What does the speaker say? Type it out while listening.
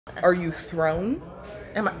Are you thrown?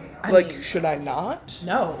 I Like, mean, should I not?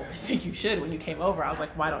 no, I think you should. When you came over, I was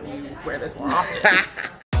like, why don't you wear this more often?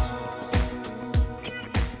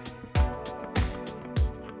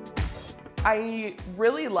 I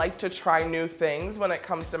really like to try new things when it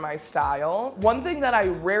comes to my style. One thing that I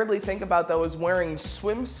rarely think about though is wearing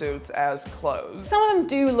swimsuits as clothes. Some of them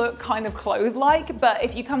do look kind of clothes-like, but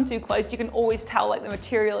if you come too close, you can always tell like the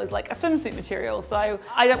material is like a swimsuit material. So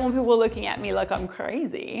I don't want people looking at me like I'm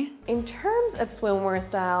crazy. In terms of swimwear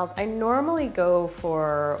styles, I normally go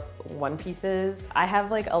for one pieces. I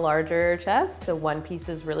have like a larger chest, so one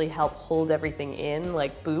pieces really help hold everything in,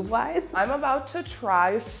 like boob-wise. I'm about to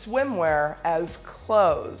try swimwear as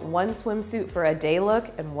clothes. One swimsuit for a day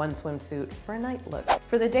look and one swimsuit for a night look.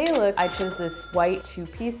 For the day look, I chose this white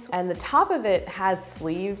two-piece, and the top of it has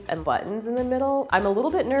sleeves and buttons in the middle. I'm a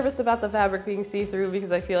little bit nervous about the fabric being see-through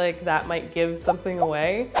because I feel like that might give something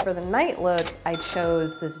away. For the night look, I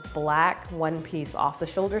chose this black one-piece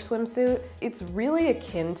off-the-shoulder swimsuit. It's really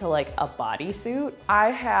akin to like a bodysuit.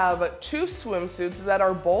 I have two swimsuits that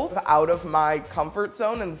are both out of my comfort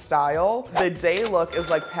zone and style. The day look is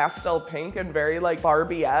like pastel pink and very like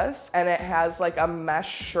Barbie-esque, and it has like a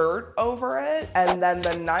mesh shirt over it. And then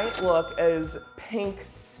the night look is pink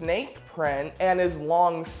snake print and is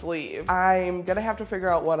long sleeve. I'm gonna have to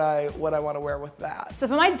figure out what I want to wear with that. So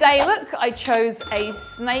for my day look, I chose a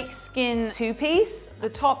snake skin two-piece. The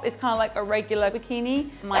top is kind of like a regular bikini.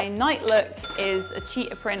 My night look is a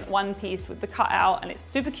cheetah print one-piece with the cutout, and it's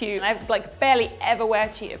super cute. And I like barely ever wear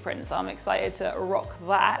cheetah print, so I'm excited to rock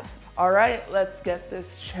that. All right, let's get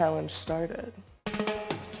this challenge started.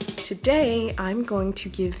 Today, I'm going to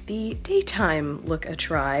give the daytime look a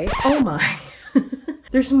try. Oh my.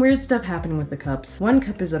 There's some weird stuff happening with the cups. One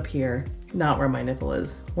cup is up here, not where my nipple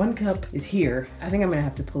is. One cup is here. I think I'm gonna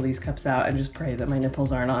have to pull these cups out and just pray that my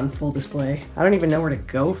nipples aren't on full display. I don't even know where to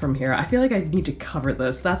go from here. I feel like I need to cover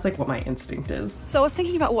this. That's like what my instinct is. So I was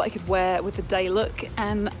thinking about what I could wear with the day look,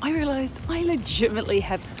 and I realized I legitimately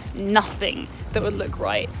have nothing that would look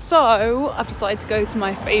right. So I've decided to go to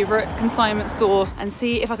my favorite consignment store and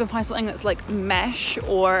see if I can find something that's like mesh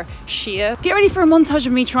or sheer. Get ready for a montage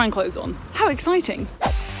of me trying clothes on. How exciting.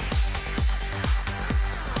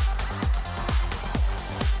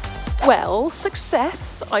 Well,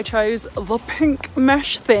 success. I chose the pink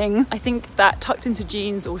mesh thing. I think that tucked into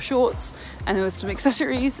jeans or shorts and with some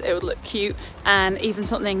accessories, it would look cute, and even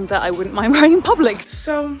something that I wouldn't mind wearing in public.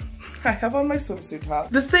 So, I have on my swimsuit top.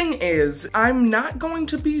 The thing is, I'm not going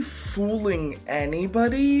to be fooling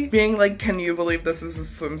anybody, being like, can you believe this is a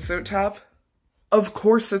swimsuit top? Of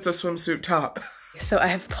course it's a swimsuit top. So I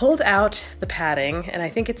have pulled out the padding and I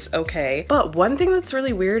think it's okay. But one thing that's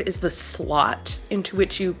really weird is the slot into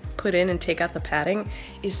which you put in and take out the padding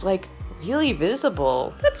is like really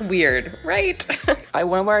visible. That's weird, right? I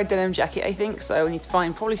want to wear a denim jacket, I think, so I need to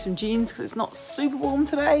find probably some jeans because it's not super warm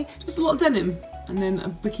today. Just a lot of denim. And then a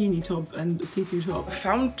bikini top and a see-through top. I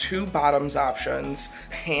found two bottoms options.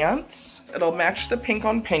 Pants, it'll match the pink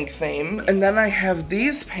on pink theme. And then I have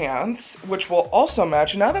these pants, which will also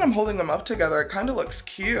match. Now that I'm holding them up together, it kind of looks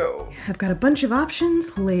cute. I've got a bunch of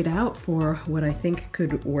options laid out for what I think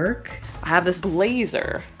could work. I have this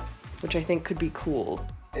blazer, which I think could be cool.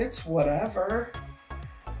 It's whatever.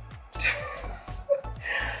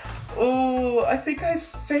 Oh, I think I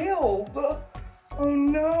failed. Oh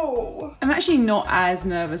no. I'm actually not as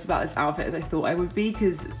nervous about this outfit as I thought I would be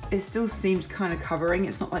because it still seems kind of covering.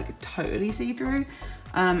 It's not like totally see-through.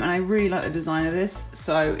 And I really like the design of this,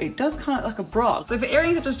 so it does kind of look like a bra. So for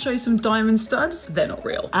earrings, I just chose some diamond studs. They're not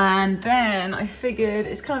real. And then I figured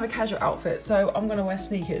it's kind of a casual outfit, so I'm gonna wear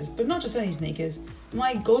sneakers, but not just any sneakers.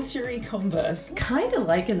 My glittery Converse. Kind of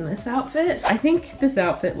liking this outfit. I think this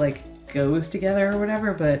outfit like goes together or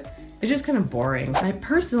whatever, but it's just kind of boring. I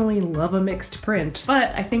personally love a mixed print,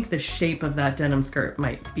 but I think the shape of that denim skirt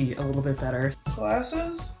might be a little bit better.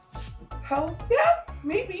 Glasses? Hell yeah,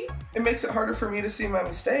 maybe. It makes it harder for me to see my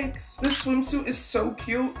mistakes. This swimsuit is so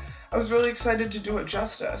cute. I was really excited to do it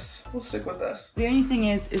justice. We'll stick with this. The only thing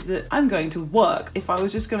is that I'm going to work. If I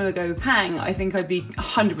was just gonna go hang, I think I'd be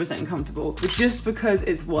 100% comfortable. But just because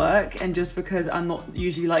it's work and just because I'm not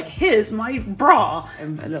usually like, here's my bra,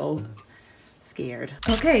 I'm a little scared.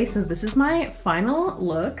 Okay, so this is my final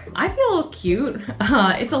look. I feel cute.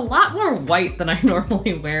 It's a lot more white than I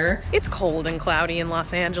normally wear. It's cold and cloudy in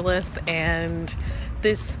Los Angeles, and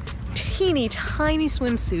this teeny tiny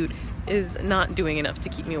swimsuit is not doing enough to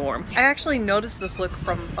keep me warm. I actually noticed this look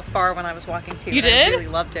from afar when I was walking too. You and I did? really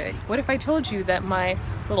loved it. What if I told you that my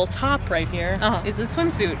little top right here is a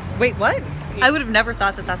swimsuit? Wait, what? I would have never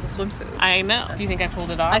thought that that's a swimsuit. I know. Do you think I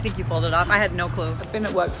pulled it off? I think you pulled it off. I had no clue. I've been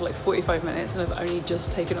at work for like 45 minutes and I've only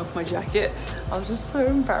just taken off my jacket. I was just so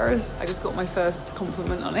embarrassed. I just got my first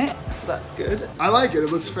compliment on it, so that's good. I like it.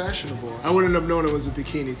 It looks fashionable. I wouldn't have known it was a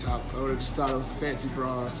bikini top. I would have just thought it was a fancy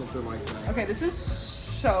bra or something like that. Okay, this is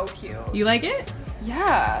so cute. You like it?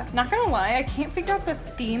 Yeah, not gonna lie, I can't figure out the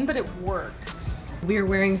theme, but it works. We are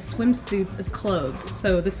wearing swimsuits as clothes,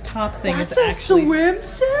 so this top thing That's is a actually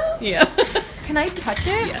swimsuit? Yeah. Can I touch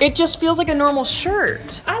it? Yeah. It just feels like a normal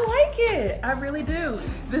shirt. I like it. I really do.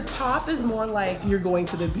 The top is more like you're going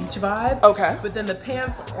to the beach vibe. Okay. But then the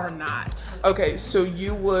pants are not. Okay, so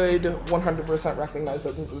you would 100% recognize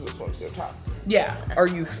that this is a swimsuit top. Yeah. Are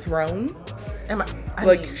you thrown? Am I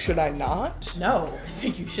Like, mean, should I not? no. I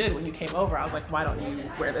think you should. When you came over, I was like, why don't you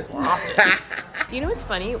wear this more often? You know what's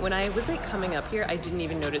funny? When I was like coming up here, I didn't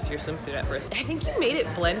even notice your swimsuit at first. I think you made it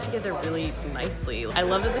blend together really nicely. I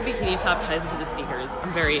love that the bikini top ties into the sneakers.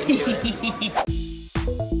 I'm very into it.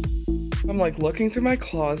 I'm like looking through my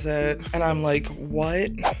closet and I'm like,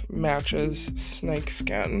 what matches snake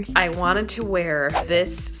skin? I wanted to wear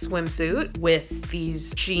this swimsuit with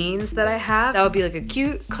these jeans that I have. That would be like a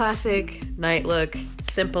cute, classic night look.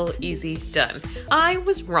 Simple, easy, done. I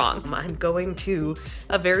was wrong. I'm going to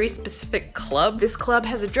a very specific club. This club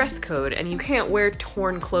has a dress code and you can't wear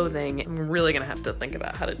torn clothing. I'm really gonna have to think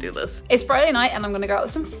about how to do this. It's Friday night and I'm gonna go out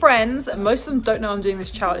with some friends. Most of them don't know I'm doing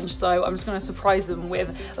this challenge, so I'm just gonna surprise them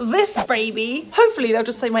with this baby. Hopefully they'll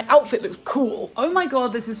just say my outfit looks cool. Oh my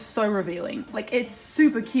god, this is so revealing. Like, it's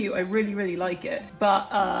super cute. I really, really like it. But,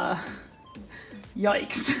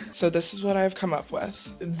 yikes. So this is what I've come up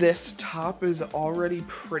with. This top is already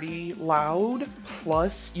pretty loud,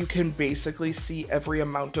 plus you can basically see every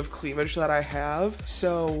amount of cleavage that I have.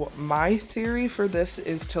 So my theory for this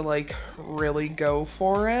is to like really go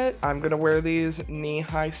for it. I'm gonna wear these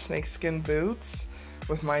knee-high snakeskin boots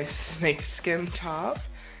with my snakeskin top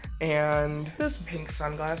and those pink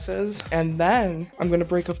sunglasses. And then I'm gonna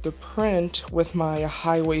break up the print with my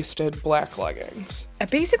high-waisted black leggings. I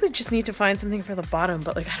basically just need to find something for the bottom,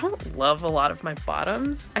 but like I don't love a lot of my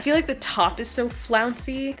bottoms. I feel like the top is so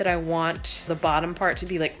flouncy that I want the bottom part to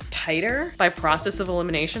be like tighter. By process of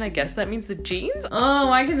elimination, I guess that means the jeans? Oh,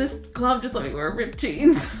 why can this club just let me wear ripped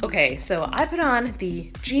jeans? Okay, so I put on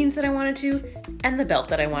the jeans that I wanted to and the belt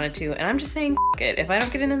that I wanted to, and I'm just saying f it. If I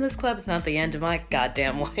don't get into this club, it's not the end of my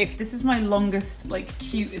goddamn life. This is my longest, like,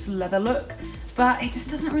 cutest leather look, but it just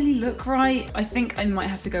doesn't really look right. I think I might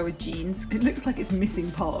have to go with jeans. It looks like it's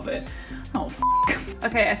missing part of it. Oh, f***.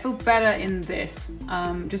 Okay, I feel better in this,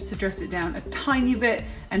 just to dress it down a tiny bit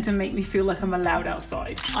and to make me feel like I'm allowed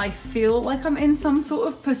outside. I feel like I'm in some sort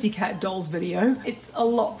of Pussycat Dolls video. It's a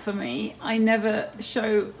lot for me. I never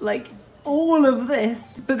show, like, all of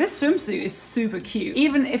this, but this swimsuit is super cute.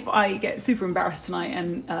 Even if I get super embarrassed tonight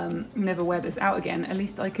and never wear this out again, at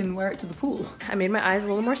least I can wear it to the pool. I made my eyes a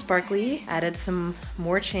little more sparkly, added some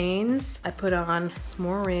more chains, I put on some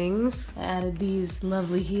more rings, I added these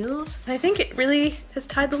lovely heels. I think it really has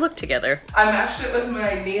tied the look together. I matched it with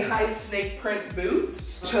my knee-high snake print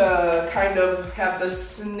boots to kind of have the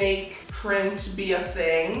snake print be a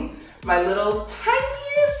thing. My little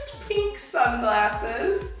tiniest pink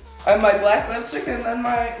sunglasses. And my black lipstick and then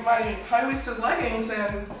my high-waisted leggings,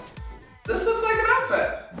 and this looks like an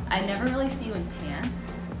outfit. I never really see you in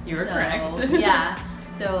pants. You were correct. Yeah,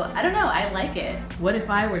 so I don't know, I like it. What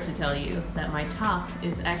if I were to tell you that my top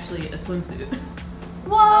is actually a swimsuit?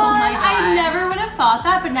 What? Oh my I gosh. never would have thought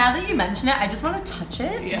that, but now that you mention it, I just want to touch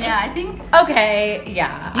it. Yeah. I think, okay,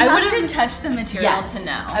 yeah. You I have would to have touch the material to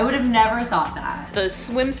know. I would have never thought that. The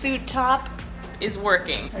swimsuit top is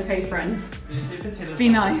working. Okay, friends, be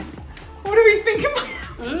nice. What do we think about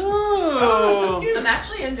Oh, I'm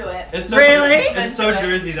actually into it. It's so, Really? It's so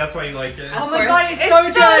Jersey, that's why you like it. Oh my god,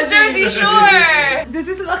 it's so Jersey Shore! Does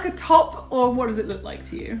this look like a top, or what does it look like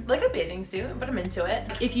to you? Like a bathing suit, but I'm into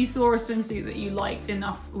it. If you saw a swimsuit that you liked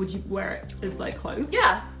enough, would you wear it as like clothes?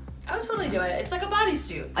 Yeah, I would totally do it. It's like a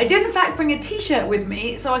bodysuit. I did in fact bring a t-shirt with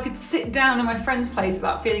me so I could sit down in my friend's place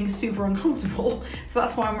without feeling super uncomfortable. So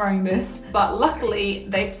that's why I'm wearing this. But luckily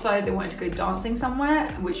they've decided they wanted to go dancing somewhere,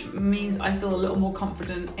 which means I feel a little more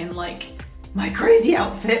confident in like my crazy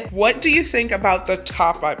outfit. what do you think about the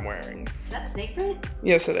top I'm wearing? Is that snake print?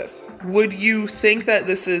 Yes, it is. Would you think that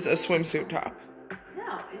this is a swimsuit top?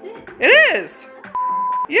 No, is it? It is.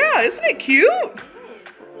 Yeah, isn't it cute? It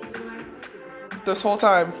is. So you've been wearing a swimsuit this whole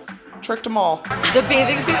time. This whole time. tricked them all. The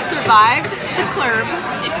bathing suit survived the curb.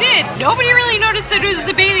 It did. Nobody really noticed that it was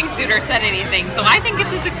a bathing suit or said anything, so I think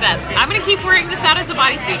it's a success. I'm gonna keep wearing this out as a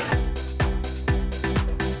bodysuit.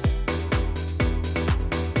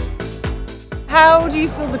 How do you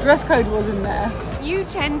feel the dress code was in there? You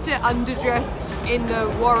tend to underdress in the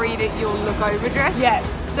worry that you'll look overdressed. Yes.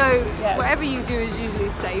 So whatever you do is usually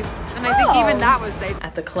safe. And I think even that was safe.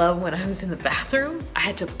 At the club, when I was in the bathroom, I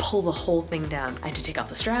had to pull the whole thing down. I had to take off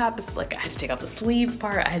the straps, like I had to take off the sleeve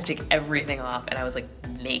part, I had to take everything off, and I was like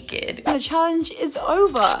naked. The challenge is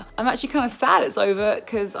over. I'm actually kind of sad it's over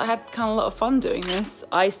because I had kind of a lot of fun doing this.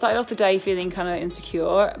 I started off the day feeling kind of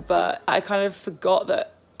insecure, but I kind of forgot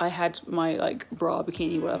that I had my like bra,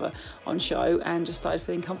 bikini, whatever on show and just started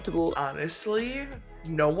feeling comfortable. Honestly,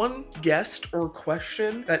 no one guessed or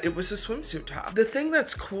questioned that it was a swimsuit top. The thing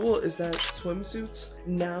that's cool is that swimsuits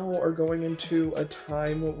now are going into a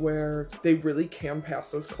time where they really can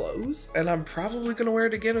pass as clothes, and I'm probably gonna wear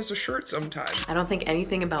it again as a shirt sometime. I don't think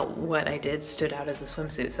anything about what I did stood out as a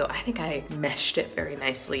swimsuit, so I think I meshed it very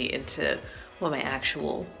nicely into what my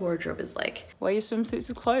actual wardrobe is like. Wear your swimsuits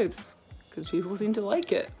as clothes, because people seem to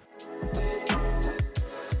like it.